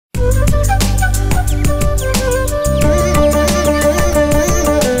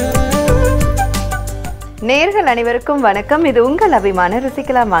நேயர்கள் அனைவருக்கும் வணக்கம். இது உங்கள் அபிமான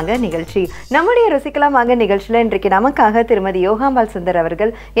ருசிக்கலாம் வாங்க நிகழ்ச்சி. நம்முடைய ருசிக்கலாம் வாங்க நிகழ்ச்சியில் இன்றைக்கு நமக்காக திருமதி யோகாம்பாள் சுந்தர்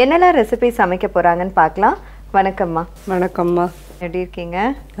அவர்கள் என்னெல்லாம் ரெசிபி சமைக்க போறாங்கன்னு பார்க்கலாம். வணக்கம்மா. வணக்கம்மா. எப்படி இருக்கீங்க?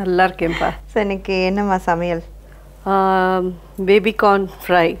 நல்லா இருக்கேன்ப்பா. ஸோ இன்னைக்கு என்னம்மா சமையல்? Baby corn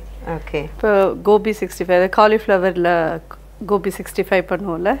fry. ஓகே. இப்போ கோபி 65 காலிஃப்ளவரில் கோபி 65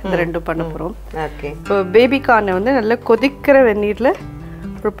 பண்ணுவோம்ல, இந்த ரெண்டும் பண்ண போகிறோம். ஓகே. இப்போ பேபி கார்னை வந்து நல்லா கொதிக்கிற வெந்நீரில்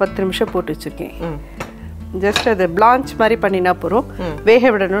ஒரு 10 நிமிஷம் போட்டு வச்சுருக்கேன். ஜஸ்ட் அதை பிளான்ச் மாதிரி பண்ணினா போகிறோம், வேக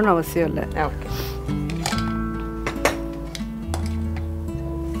விடணும்னு அவசியம் இல்லை. ஓகே.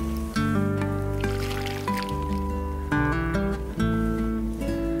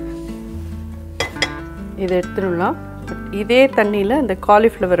 இதை எடுத்துடலாம். இதே தண்ணியில் அந்த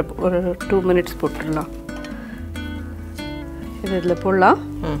காலிஃப்ளவர் ஒரு 2 மினிட்ஸ் போட்டுடலாம். இது இதில் போடலாம்.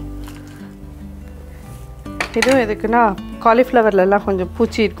 இதுவும் எதுக்குன்னா காலிஃப்ளவர்லாம் கொஞ்சம்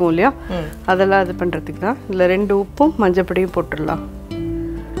பூச்சி இருக்கும் இல்லையா, அதெல்லாம் இது பண்ணுறதுக்கு தான். இதில் 2 உப்பும் மஞ்சப்பொடியும் போட்டுடலாம்.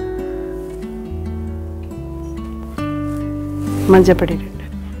 மஞ்சப்பொடி 2.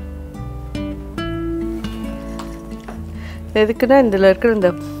 எதுக்குன்னா இதில் இருக்கிற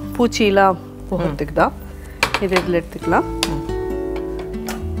இந்த பூச்சியெல்லாம் போகிறதுக்கு தான். இது இதில் எடுத்துக்கலாம்.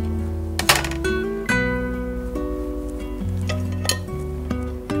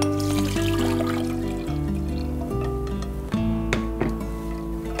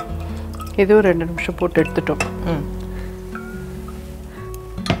 இதுவும் 2 நிமிஷம் போட்டு எடுத்துட்டோம்.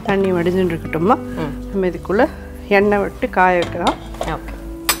 தண்ணி வடிஞ்சுன்னு இருக்கட்டும்மா. நம்ம இதுக்குள்ள எண்ணெய் விட்டு காய வைக்கலாம். ஓகே.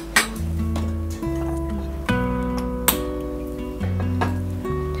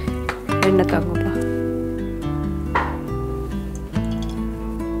 எண்ணெய் தாங்கப்பா.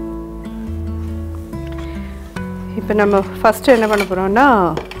 இப்போ நம்ம ஃபஸ்ட்டு என்ன பண்ண போகிறோம்னா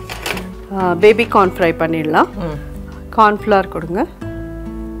பேபி கார்ன் ஃப்ரை பண்ணிடலாம். கார்ன்ஃப்ளவர் கொடுங்க.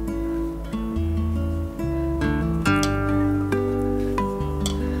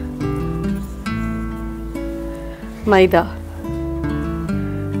 மைதா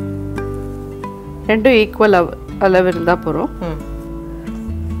 2 ஈக்குவல் அளவு இருந்தால் போகிறோம்.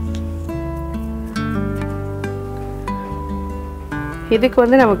 இதுக்கு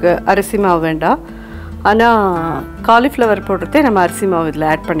வந்து நமக்கு அரிசி மாவு வேண்டாம், ஆனால் காலிஃப்ளவர் போடுறதே நம்ம அரிசி மாவு இதில்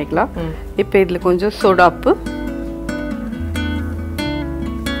ஆட் பண்ணிக்கலாம். இப்போ இதில் கொஞ்சம் சோடாப்பு,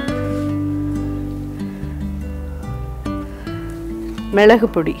 மிளகு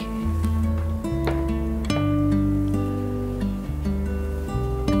பொடி,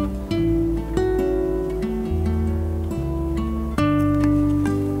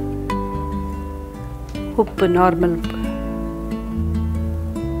 உப்பு, நார்மல் உப்பு,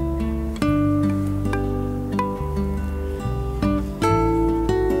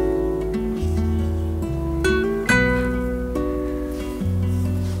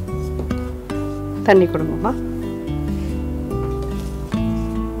 தண்ணி கொடுங்கம்மா.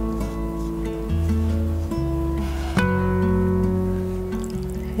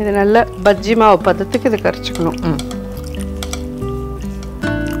 இது நல்ல பஜ்ஜி மாவு பதத்துக்கு இதை கரைச்சிக்கணும்.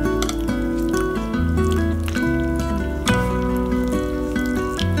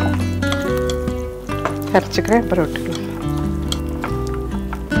 கரைச்சிக்கிறேன், அப்புறம் விட்டுக்கலாம்.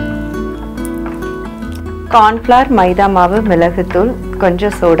 கார்ன்ஃப்ளவர், மைதா மாவு, மிளகுத்தூள்,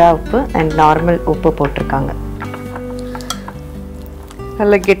 கொஞ்சம் சோடா உப்பு அண்ட் நார்மல் உப்பு போட்டிருக்காங்க.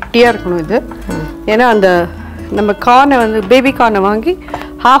 நல்லா கெட்டியாக இருக்கணும் இது. ஏன்னா அந்த நம்ம கார்னை வந்து பேபி கார்னை வாங்கி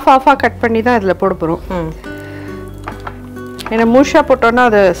ஹாஃபாக கட் பண்ணி தான் இதில் போட போகிறோம். ஏன்னா முழுசாக போட்டோன்னா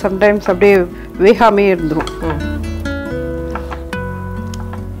அது சம்டைம்ஸ் அப்படியே வேகாமே இருந்துடும்.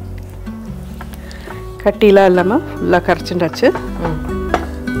 கட்டிலாம் இல்லாமல் ஃபுல்லாக கரைச்சிண்டாச்சு.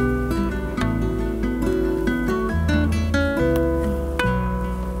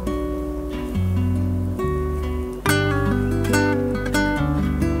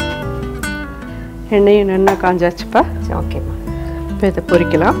 எண்ணெயும் நல்லா காஞ்சாச்சுப்பா. ஓகேம்மா. இப்போ இதை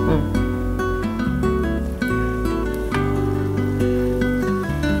பொரிக்கலாம்.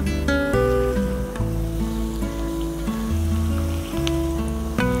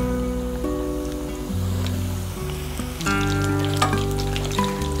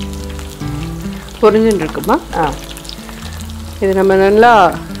 பொரிஞ்சுன்னு இருக்குமா. இது நம்ம நல்லா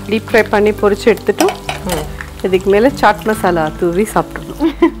டீப் ஃப்ரை பண்ணி பொரிச்சு எடுத்துட்டோம். இதுக்கு மேலே சாட் மசாலா தூவி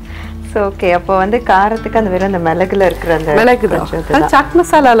சாப்பிடணும். So okay. அப்போ வந்து காரத்துக்கு அந்த வெறும் அந்த மிளகுல இருக்கிற அந்த மிளகு தான். சாட்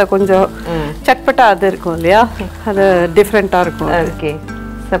மசாலாவில் கொஞ்சம் சட்பட்டா அது இருக்கும் இல்லையா, அது டிஃப்ரெண்ட்டாக இருக்கும். ஓகே.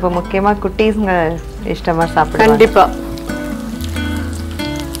 ஸோ அப்போ முக்கியமாக குட்டீஸுங்க இஷ்டமாக சாப்பிடுவாங்க. கண்டிப்பாக.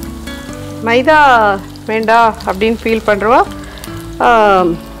 மைதா வேண்டாம் அப்படின்னு ஃபீல் பண்ணுறவா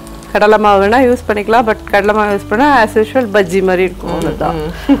கடலை மாவு வேணால் யூஸ் பண்ணிக்கலாம். பட் கடலை மாவு யூஸ் பண்ணால் ஆஸ் யூஷுவல் பஜ்ஜி மாதிரி இருக்கும். அவ்வளோதான்.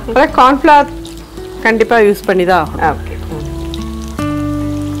 அப்புறம் கார்ன்ஃப்ளவர் கண்டிப்பாக யூஸ் பண்ணி தான். ஓகே.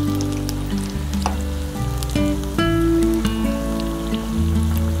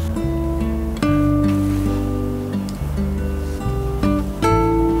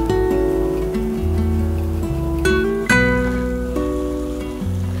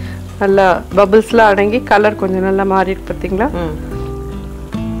 நல்லா பபிள்ஸ்லாம் அடங்கி கலர் கொஞ்சம் நல்லா மாறிட்டு பார்த்தீங்களா?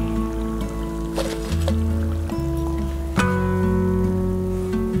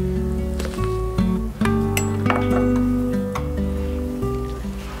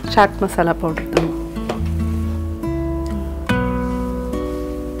 சாட் மசாலா பவுடர் தான்.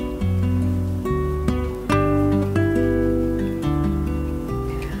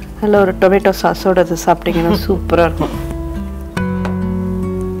 நல்ல ஒரு டொமேட்டோ சாஸோட அது சாப்பிட்டீங்கன்னா சூப்பராக இருக்கும்.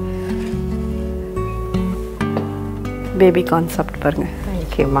 பேபி கார்ன் சாப்பிட்டு பாருங்கள்.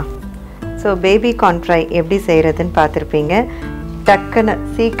 தேங்க்யூம்மா. ஸோ பேபி கார்ன் ஃப்ரை எப்படி செய்கிறதுன்னு பார்த்துருப்பீங்க. டக்குன்னு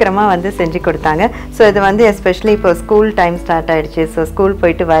சீக்கிரமாக வந்து செஞ்சு கொடுத்தாங்க. ஸோ இது வந்து எஸ்பெஷலி இப்போ ஸ்கூல் டைம் ஸ்டார்ட் ஆகிடுச்சு. ஸோ ஸ்கூல்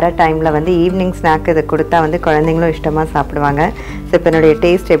போயிட்டு வர டைமில் வந்து ஈவினிங் ஸ்நாக் இதை கொடுத்தா வந்து குழந்தைங்களும் இஷ்டமாக சாப்பிடுவாங்க. ஸோ இப்போ என்னுடைய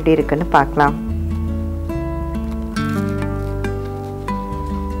டேஸ்ட் எப்படி இருக்குன்னு பார்க்கலாம்.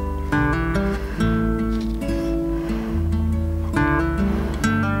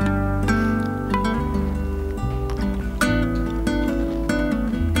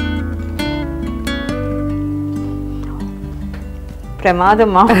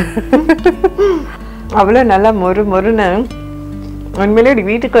 பிரமாதமா அவ்வளோ நல்லா மொறுன்னு உண்மையிலே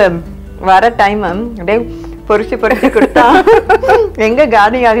வீட்டுக்கு வர டைம் அப்படியே பொரிச்சு கொடுத்தா எங்க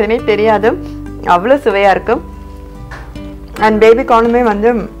கார்னிங் ஆகுதுன்னே தெரியாது. அவ்வளோ சுவையா இருக்கும். அண்ட் பேபி கார்னுமே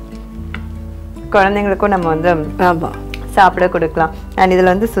வந்து குழந்தைங்களுக்கும் நம்ம வந்து ஆமாம் சாப்பிட கொடுக்கலாம். அண்ட்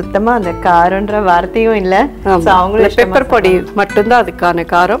இதுல வந்து சுத்தமா அந்த காரம்ன்ற வார்த்தையும் இல்லை. அவங்களுக்கு பெப்பர் பொடி மட்டும்தான் அதுக்கான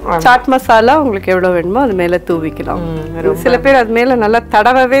காரம். சாட் மசாலா உங்களுக்கு எவ்வளவு வேணுமோ அது மேல தூவிக்கலாம். சில பேர் அது மேல நல்லா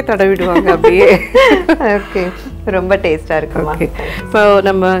தடவிடுவாங்க அப்படியே. ஓகே, ரொம்ப டேஸ்டா இருக்குமா. இப்போ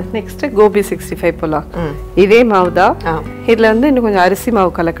நம்ம நெக்ஸ்ட் கோபி 65 போலாம். இதே மாவு தான். இதுல வந்து இன்னும் கொஞ்சம் அரிசி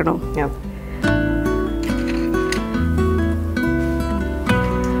மாவு கலக்கணும்.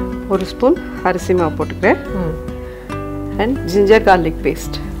 ஒரு ஸ்பூன் அரிசி மாவு போட்டுக்கிறேன். and ginger garlic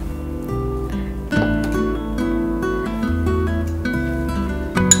paste.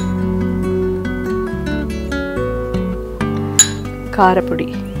 காரப்பொடி,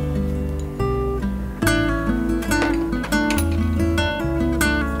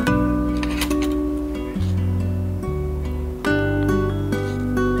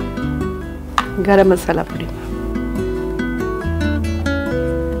 garam masala பொடி,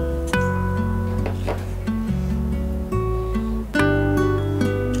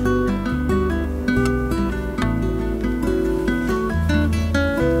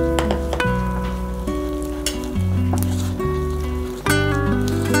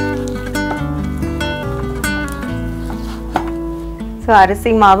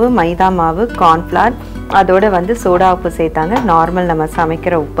 அரிசி மாவு, மைதா மாவு, கார்ன்ஃப்ளவர், அதோட வந்து சோடா உப்பு சேர்த்தாங்க. நார்மல் நம்ம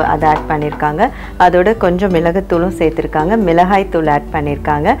சமைக்கிற உப்பு அதை ஆட் பண்ணியிருக்காங்க. அதோட கொஞ்சம் மிளகுத்தூளும் சேர்த்துருக்காங்க. மிளகாய் தூள் ஆட்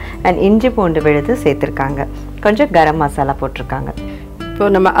பண்ணியிருக்காங்க. அண்ட் இஞ்சி பூண்டு விழுது சேர்த்துருக்காங்க. கொஞ்சம் கரம் மசாலா போட்டிருக்காங்க. இப்போ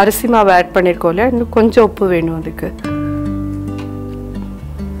நம்ம அரிசி மாவு ஆட் பண்ணியிருக்கோம் இல்லையா, இன்னும் கொஞ்சம் உப்பு வேணும் அதுக்கு.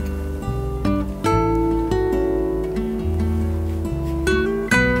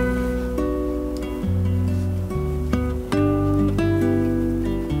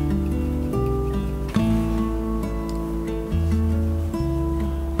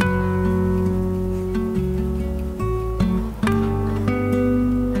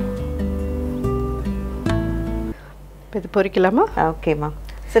 இது பொரிக்கலாமா? ஓகேம்மா.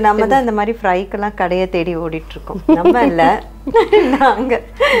 ஸோ நம்ம தான் இந்த மாதிரி ஃப்ரைக்கெல்லாம் கடையை தேடி ஓடிட்டுருக்கோம். நம்ம இல்லை, நாங்கள்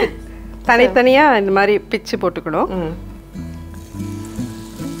தனித்தனியாக இந்த மாதிரி பிச்சு போட்டுக்கணும்.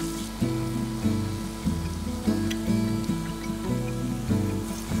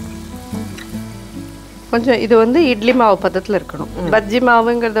 கொஞ்சம் இது வந்து இட்லி மாவு பதத்தில் இருக்கணும். பஜ்ஜி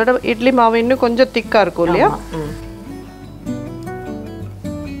மாவுங்கிறத விட இட்லி மாவு இன்னும் கொஞ்சம் திக்காக இருக்கும் இல்லையா?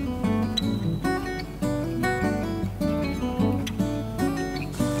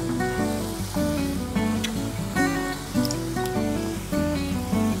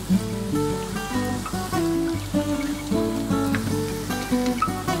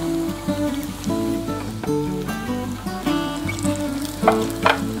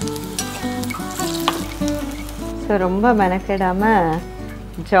 ரொம்ப மெனக்கெடாமல்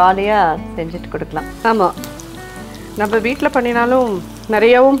ஜாலியாக செஞ்சுட்டு கொடுக்கலாம். ஆமாம், நம்ம வீட்டில் பண்ணினாலும்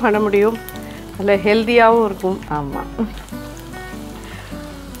நிறையாவும் பண்ண முடியும், நல்ல ஹெல்த்தியாகவும் இருக்கும். ஆமாம்,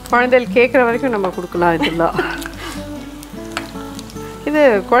 குழந்தைகள் கேட்குற வரைக்கும் நம்ம கொடுக்கலாம். இதெல்லாம் இது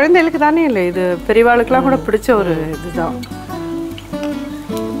குழந்தைகளுக்கு தானே இல்லை, இது பெரியவாளுக்கெல்லாம் கூட பிடிச்ச ஒரு இதுதான்.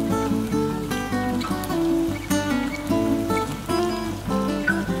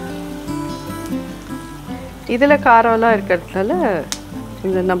 இதில் காரம்லாம் இருக்கிறதுனால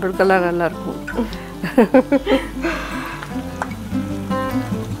இந்த நம்மளுக்கெல்லாம் நல்லாயிருக்கும்.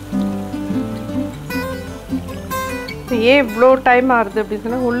 ஏன் இவ்வளோ டைம் ஆகுது அப்படின்னு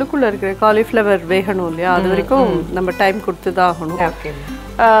சொன்னால் உள்ளுக்குள்ளே இருக்கிற காலிஃப்ளவர் வேகணும் இல்லையா, அது வரைக்கும் நம்ம டைம் கொடுத்து தான் ஆகணும்.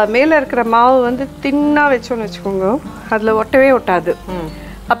 மேலே இருக்கிற மாவு வந்து தின்னாக வச்சோன்னு வச்சுக்கோங்க, அதில் ஒட்டவே ஒட்டாது.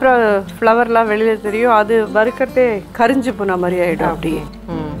 அப்புறம் ஃப்ளவர்லாம் வெளியில் தெரியும், அது வறுக்கிறதே கரிஞ்சு போன மாதிரி ஆகிடும். அப்படியே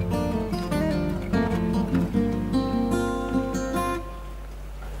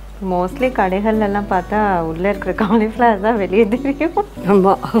மோஸ்ட்லி கடைகள்லாம் பார்த்தா உள்ளே இருக்கிற காலிஃப்ளவர் தான் வெளியே தெரியும்.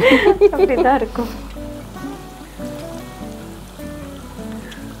 ஆமாம், அப்படி தான் இருக்கும்.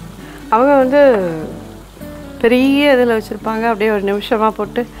 அவங்க வந்து பெரிய இதில் வச்சுருப்பாங்க, அப்படியே ஒரு நிமிஷமாக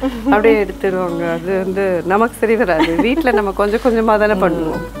போட்டு அப்படியே எடுத்துடுவாங்க. அது வந்து நமக்கு சரி வராது. வீட்டில் நம்ம கொஞ்சம் கொஞ்சமாக தானே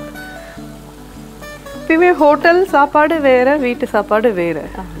பண்ணுவோம். எப்பயுமே ஹோட்டல் சாப்பாடு வேறு, வீட்டு சாப்பாடு வேறு.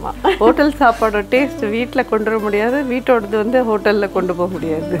 ஆமாம், ஹோட்டல் சாப்பாடோட டேஸ்ட் வீட்டில் கொண்டு வர முடியாது, வீட்டோடது வந்து ஹோட்டலில் கொண்டு போக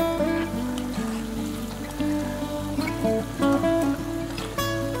முடியாது.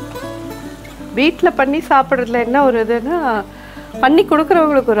 வீட்டில் பண்ணி சாப்பிட்றதுல என்ன ஒரு இதுன்னா, பண்ணி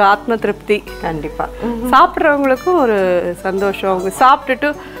கொடுக்குறவங்களுக்கு ஒரு ஆத்ம திருப்தி, கண்டிப்பாக சாப்பிட்றவங்களுக்கும் ஒரு சந்தோஷம். அவங்க சாப்பிட்டுட்டு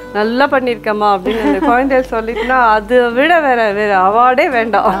நல்லா பண்ணியிருக்கம்மா அப்படின்னு அந்த குழந்தைய சொல்லிட்டுனா அதை விட வேற வேற அவார்டே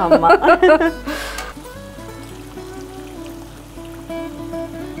வேண்டாம். ஆமாம்,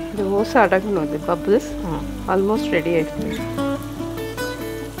 இது ஓசை அடங்கணும். இது பபிள்ஸ் ஆல்மோஸ்ட் ரெடி ஆயிடுச்சு.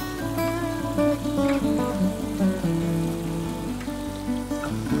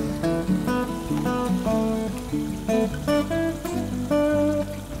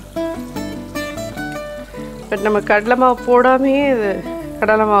 பட் நம்ம கடலை மாவு போடாமையே இது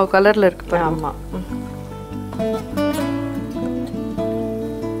கடலை மாவு கலரில் இருக்கு. ஆமாம்,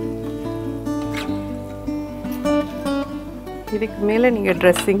 இதுக்கு மேலே நீங்கள்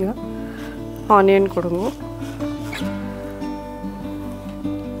ட்ரெஸ்ஸிங்கு ஆனியன் கொடுங்க.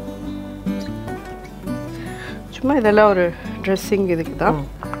 சும்மா இதெல்லாம் ஒரு ட்ரெஸ்ஸிங் இதுக்கு தான்.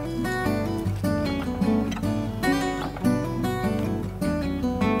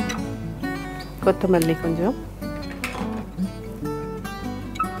 கொத்தமல்லி கொஞ்சம்,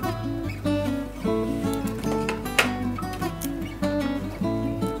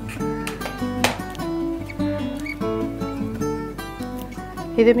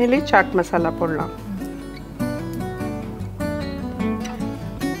 இது மேலே சாட் மசாலா போடலாம்.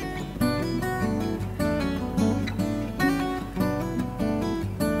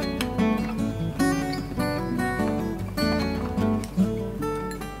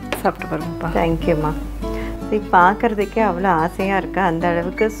 சாப்பிட்டு பாருங்கப்பா. தேங்க்யூம்மா. பார்க்குறதுக்கே அவ்வளோ ஆசையாக இருக்குது, அந்த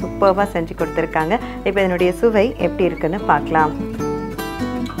அளவுக்கு சூப்பராக செஞ்சு கொடுத்துருக்காங்க. இப்போ என்னுடைய சுவை எப்படி இருக்குன்னு பார்க்கலாம்.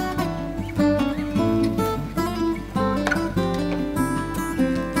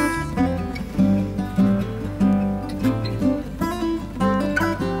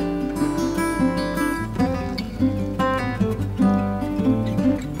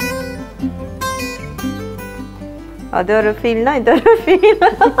 அது ஒரு ஃபீல்னா இது ஒரு feel.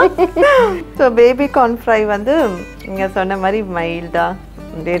 So baby corn fry வந்து நீங்கள் சொன்ன மாதிரி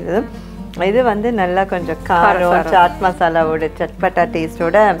மைல்டாக இது வந்து நல்லா கொஞ்சம் காரம், சாட் மசாலாவோட சட்பட்டா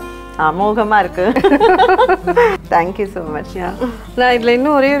டேஸ்டோட அமோகமாக இருக்கு. Thank you so much. நான் இதில்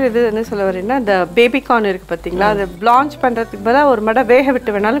இன்னும் ஒரே ஒரு இது என்ன சொல்ல வரேன்னா, இந்த பேபி கார்ன் இருக்குது பார்த்தீங்களா, அதை பிளான்ச் பண்ணுறதுக்கு பதிலாக ஒரு மடை வேக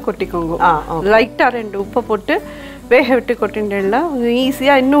விட்டு வேணாலும் கொட்டிக்கோங்க. லைட்டாக 2 உப்பை போட்டு வேக விட்டு கொட்டினா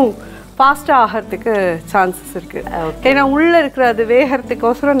ஈஸியாக இன்னும் ஃபாஸ்ட்டாக ஆகிறதுக்கு சான்சஸ் இருக்குது. ஏன்னா உள்ளே இருக்கிற அது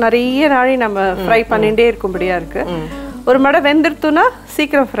வேகிறதுக்கோசரம் நிறைய நாளை நம்ம ஃப்ரை பண்ணிகிட்டே இருக்கும்படியாக இருக்குது. ஒரு மடை வெந்துடுத்துனா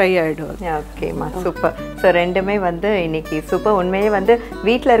சீக்கிரம் ஃப்ரை ஆகிடும். ஓகேம்மா, சூப்பர். ஸோ ரெண்டுமே வந்து இன்னைக்கு சூப்பர். உண்மையே வந்து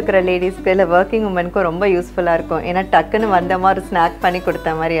வீட்டில் இருக்கிற லேடிஸ்க்கு இல்லை ஒர்க்கிங் உமனுக்கும் ரொம்ப யூஸ்ஃபுல்லாக இருக்கும். ஏன்னா டக்குன்னு வந்தமா ஒரு ஸ்நாக் பண்ணி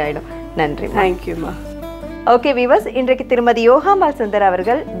கொடுத்த மாதிரி ஆகிடும். நன்றி. தேங்க்யூம்மா. ஓகே வீவர்ஸ், இன்றைக்கு திருமதி யோகாம்பாள் சுந்தர்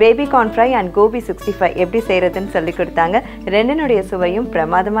அவர்கள் baby corn fry and Gopi 65 எப்படி செய்கிறதுன்னு சொல்லி கொடுத்தாங்க. ரெண்டினுடைய சுவையும்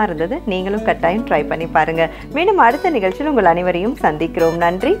பிரமாதமாக இருந்தது. நீங்களும் கட்டாயம் ட்ரை பண்ணி பாருங்கள். மீண்டும் அடுத்த நிகழ்ச்சியில் உங்கள் அனைவரையும் சந்திக்கிறோம்.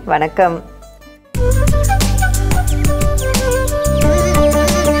 நன்றி, வணக்கம்.